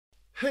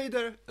Hey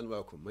there and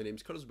welcome. My name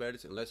is Carlos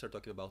Bertes and let's start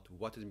talking about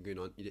what has been going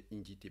on in the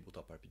indie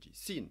tabletop RPG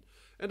scene.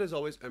 And as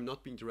always, I'm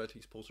not being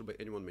directly sponsored by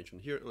anyone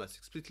mentioned here unless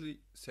explicitly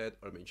said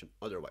or mentioned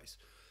otherwise.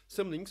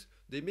 Some links,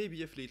 they may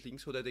be affiliate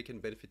links so that they can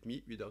benefit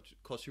me without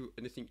cost you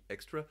anything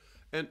extra,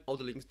 and all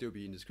the links they'll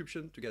be in the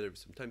description together with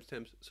some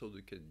timestamps so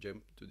you can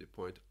jump to the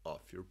point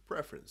of your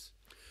preference.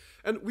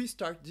 And we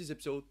start this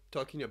episode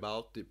talking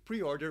about the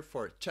pre-order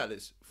for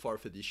Chalice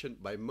 4th edition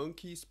by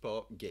Monkey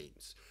Paw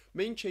Games.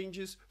 Main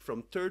changes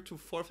from 3rd to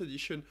 4th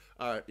edition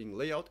are in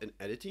layout and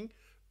editing,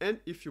 and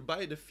if you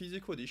buy the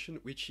physical edition,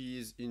 which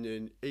is in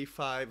an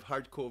A5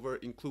 hardcover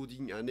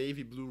including a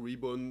navy blue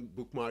ribbon,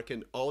 bookmark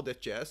and all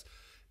that jazz,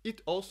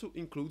 it also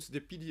includes the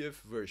PDF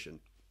version.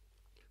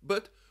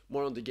 But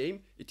more on the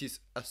game, it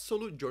is a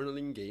solo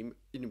journaling game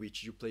in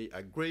which you play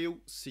a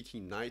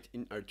grail-seeking knight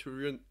in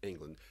Arthurian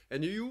England,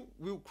 and you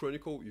will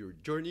chronicle your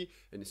journey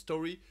and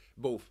story,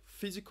 both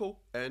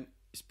physical and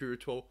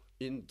spiritual,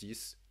 in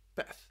this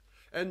path.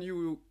 And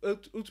you will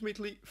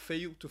ultimately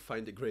fail to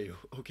find the grail,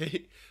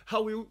 okay?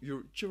 How will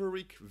your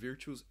chivalric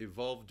virtues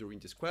evolve during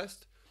this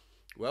quest?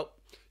 Well,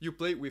 you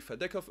play with a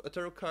deck of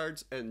tarot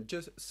cards and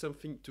just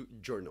something to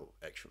journal,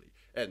 actually.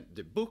 And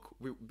the book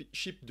will be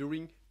shipped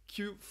during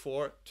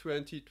Q4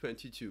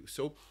 2022,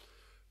 so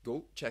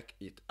go check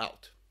it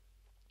out.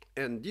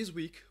 And this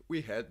week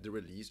we had the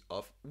release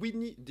of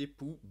Winnie the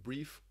Pooh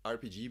Brief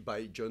RPG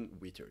by John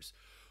Withers.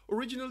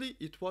 Originally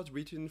it was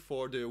written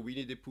for the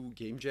Winnie the Pooh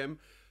Game Jam,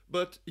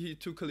 but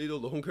it took a little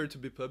longer to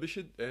be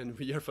published, and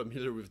we are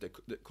familiar with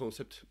the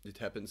concept, it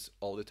happens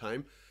all the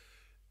time.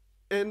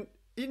 And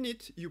in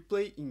it, you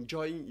play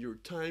enjoying your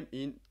time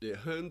in the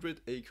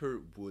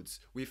 100-acre woods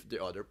with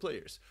the other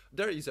players.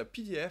 There is a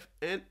PDF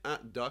and a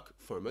doc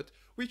format,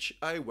 which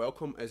I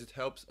welcome as it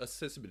helps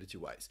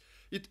accessibility-wise.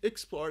 It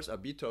explores a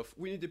bit of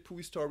Winnie the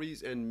Pooh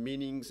stories and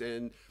meanings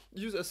and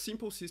uses a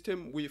simple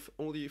system with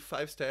only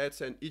 5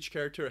 stats and each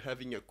character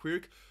having a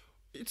quirk.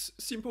 It's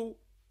simple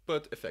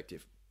but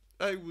effective.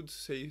 I would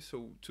say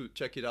so to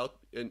check it out,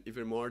 and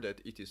even more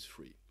that it is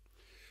free.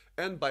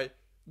 And by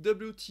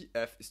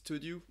WTF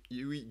Studio,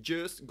 we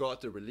just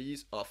got the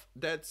release of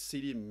Dead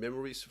City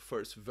Memories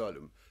first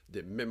volume,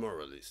 The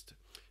Memorialist.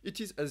 It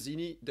is a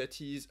zine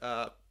that is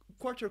a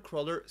quarter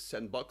crawler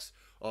sandbox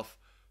of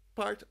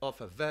part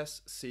of a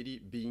vast city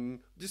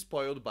being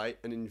despoiled by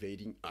an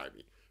invading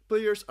army.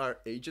 Players are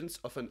agents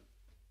of an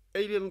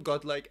alien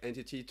godlike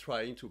entity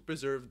trying to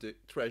preserve the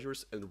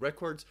treasures and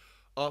records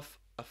of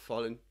a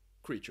fallen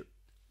creature,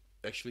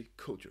 actually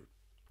culture.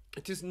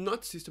 It is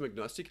not system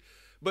agnostic,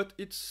 but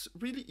it's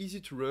really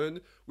easy to run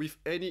with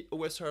any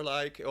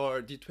OSR-like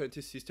or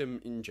D20 system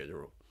in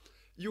general.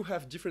 You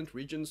have different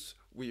regions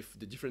with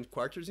the different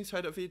quarters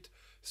inside of it,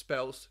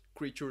 spells,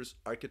 creatures,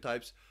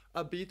 archetypes,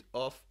 a bit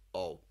of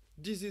all.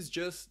 This is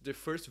just the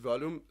first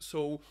volume,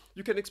 so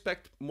you can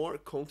expect more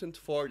content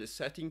for the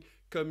setting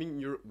coming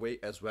your way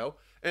as well.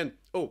 And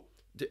oh,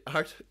 the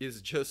art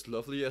is just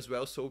lovely as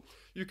well, so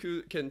you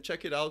can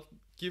check it out,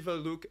 give a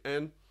look,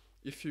 and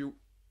if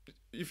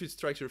it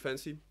strikes your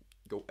fancy,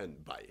 go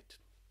and buy it.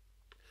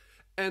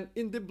 And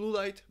In the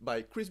Bluelight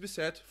by Chris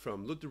Bissett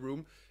from Loot the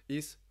Room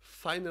is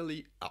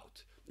finally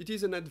out. It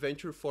is an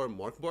adventure for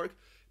Morkborg.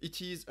 It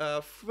is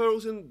a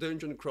frozen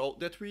dungeon crawl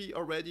that we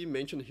already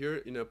mentioned here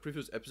in a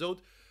previous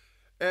episode,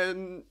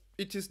 and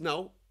it is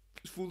now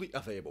fully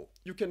available.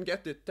 You can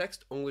get the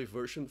text-only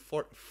version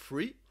for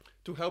free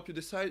to help you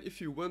decide if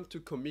you want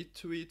to commit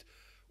to it,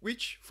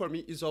 which for me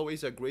is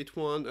always a great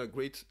one, a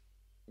great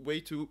way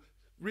to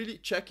really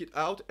check it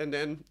out, and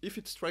then if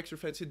it strikes your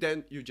fancy,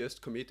 then you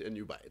just commit and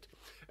you buy it.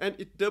 And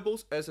it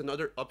doubles as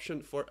another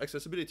option for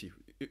accessibility,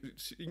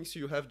 since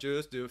you have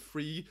just the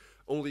free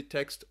only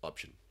text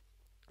option.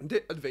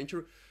 The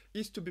adventure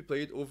is to be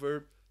played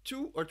over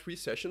 2 or 3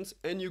 sessions,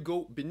 and you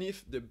go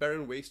beneath the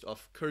barren waste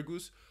of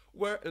Kurgus,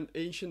 where an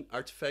ancient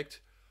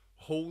artifact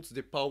holds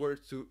the power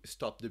to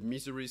stop the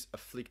miseries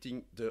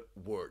afflicting the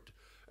world.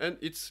 And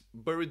it's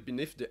buried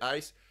beneath the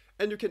ice,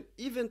 and you can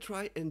even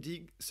try and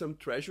dig some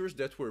treasures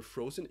that were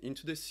frozen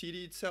into the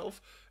city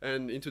itself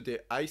and into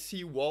the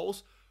icy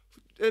walls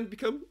and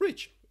become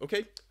rich,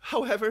 okay?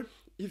 However,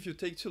 if you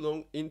take too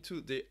long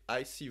into the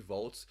icy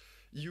vaults,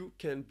 you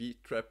can be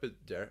trapped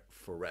there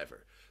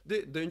forever.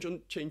 The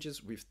dungeon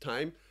changes with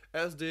time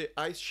as the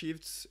ice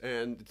shifts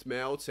and it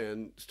melts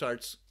and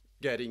starts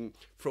getting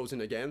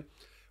frozen again,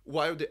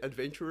 while the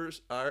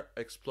adventurers are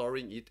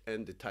exploring it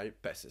and the time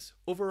passes.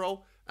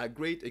 Overall, a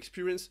great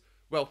experience.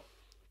 Well,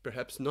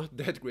 perhaps not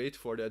that great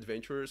for the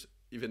adventurers,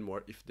 even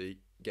more if they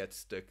get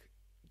stuck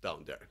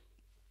down there.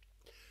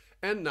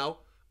 And now,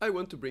 I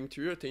want to bring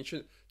to your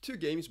attention 2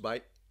 games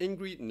by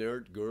Angry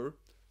Nerd Girl.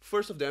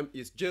 First of them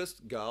is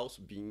Just Gals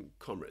Being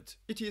Comrades.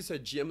 It is a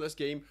GM-less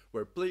game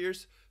where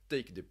players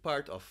take the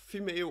part of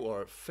female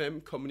or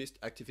femme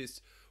communist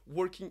activists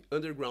working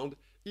underground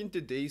in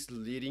the days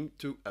leading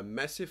to a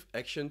massive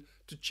action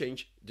to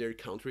change their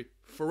country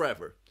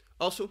forever.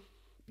 Also,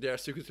 they are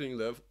secretly in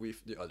love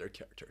with the other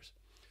characters.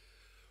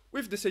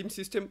 With the same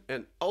system,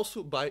 and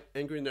also by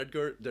Angry Nerd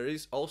Girl, there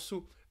is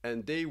also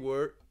And They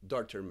Were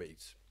Daughter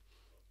Maids.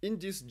 in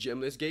this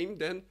gemless game,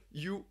 then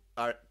you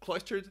are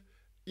cloistered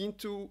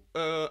into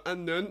a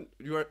nun.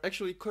 You are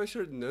actually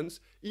cloistered nuns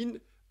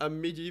in a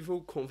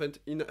medieval convent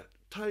in a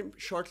time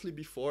shortly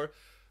before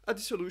a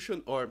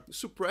dissolution or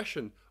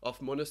suppression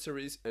of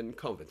monasteries and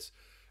convents.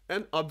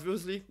 And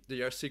obviously,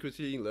 they are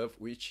secretly in love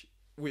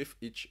with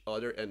each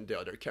other and the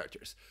other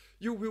characters.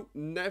 You will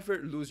never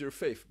lose your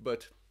faith,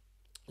 but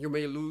you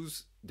may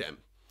lose them.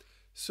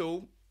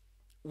 So,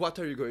 what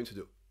are you going to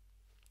do?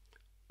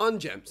 On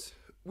Gems,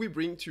 we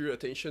bring to your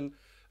attention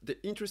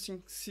the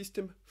interesting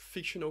system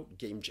fictional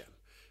game jam.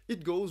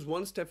 It goes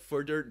one step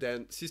further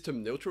than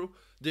system neutral.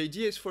 The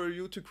idea is for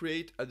you to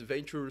create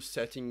adventure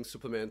setting,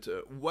 supplement,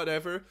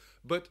 whatever,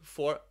 but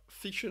for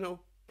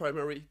fictional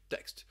primary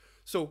text.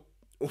 So,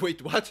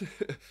 wait, what?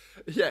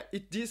 Yeah,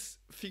 this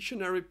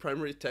fictional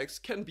primary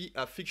text can be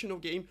a fictional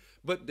game,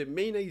 but the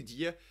main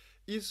idea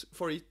is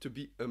for it to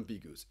be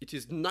ambiguous. It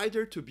is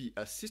neither to be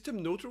a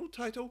system neutral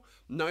title,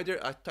 neither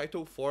a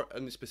title for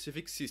a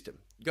specific system.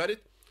 Got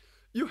it?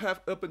 You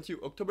have up until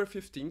October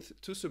 15th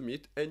to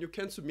submit, and you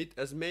can submit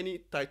as many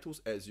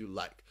titles as you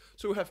like.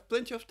 So you have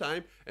plenty of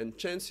time and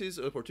chances,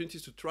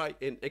 opportunities to try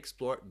and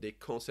explore the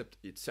concept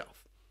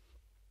itself.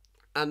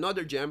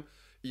 Another gem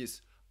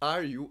is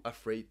Are You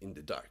Afraid in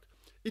the Dark?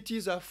 It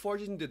is a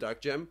Forged in the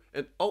Dark gem,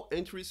 and all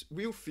entries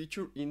will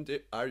feature in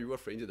the Are You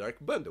Afraid in the Dark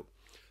bundle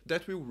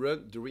that will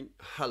run during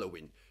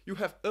Halloween. You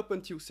have up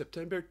until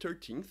September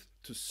 13th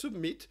to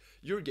submit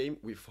your game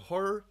with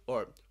horror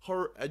or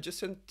horror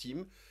adjacent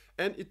theme,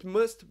 and it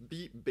must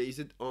be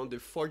based on the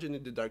Forged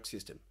in the Dark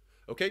system,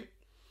 okay?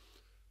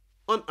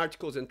 On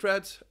Articles and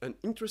Threads, an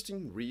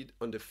interesting read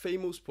on the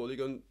famous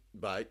Polygon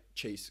by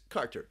Chase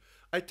Carter.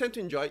 I tend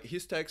to enjoy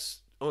his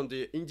texts on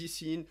the indie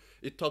scene.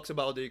 It talks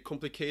about the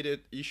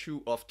complicated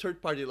issue of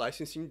third-party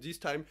licensing this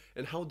time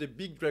and how the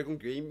Big Dragon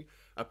game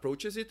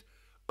approaches it.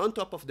 On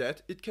top of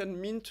that, it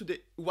can mean to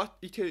what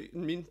it can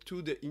mean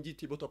to the indie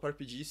tabletop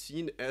RPG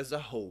scene as a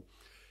whole.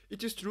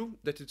 It is true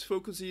that its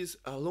focus is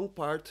a long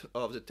part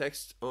of the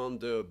text on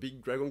the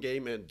Big Dragon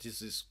game, and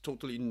this is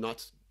totally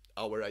not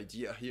our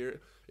idea here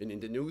in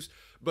the news,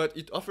 but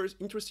it offers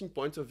interesting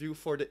points of view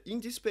for the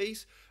indie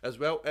space, as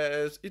well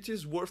as it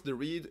is worth the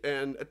read,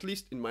 and at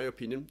least in my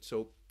opinion,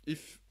 so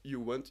if you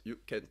want, you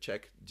can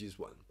check this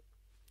one.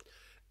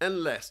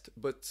 And last,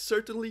 but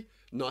certainly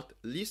not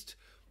least,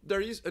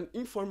 there is an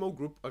informal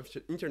group of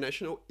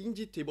international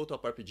indie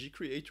tabletop RPG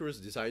creators,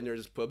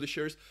 designers,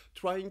 publishers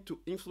trying to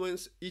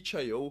influence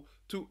itch.io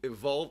to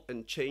evolve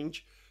and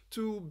change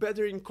to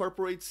better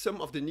incorporate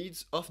some of the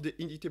needs of the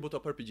indie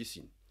tabletop RPG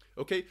scene.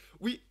 Okay,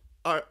 we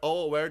are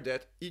all aware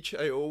that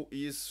itch.io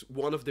is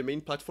one of the main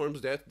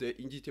platforms that the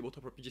indie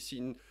tabletop RPG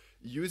scene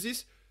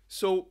uses,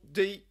 so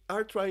they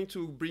are trying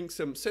to bring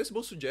some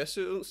sensible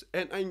suggestions,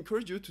 and I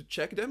encourage you to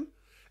check them,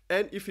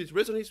 and if it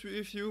resonates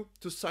with you,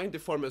 to sign the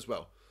form as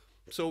well.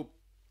 So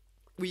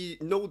we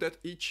know that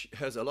itch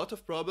has a lot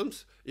of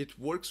problems. It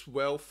works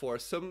well for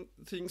some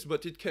things,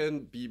 but it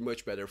can be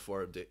much better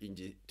for the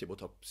indie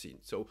tabletop scene.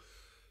 So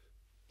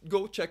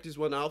go check this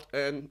one out,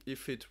 and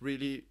if it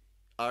really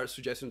are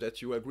suggestions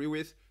that you agree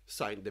with,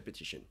 sign the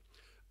petition.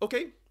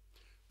 Okay,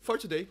 for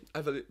today,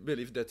 I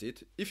believe that's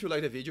it. If you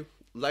like the video,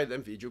 like the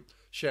video,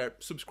 share,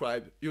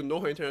 subscribe. You know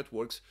how internet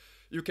works.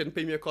 You can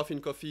pay me a coffee in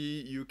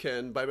coffee, you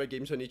can buy my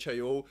games on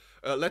itch.io.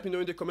 Let me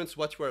know in the comments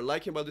what you are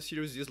liking about the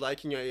series,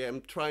 disliking. I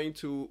am trying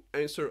to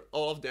answer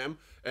all of them,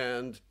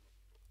 and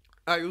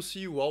I will see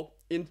you all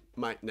in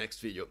my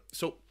next video.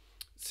 So,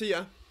 see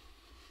ya!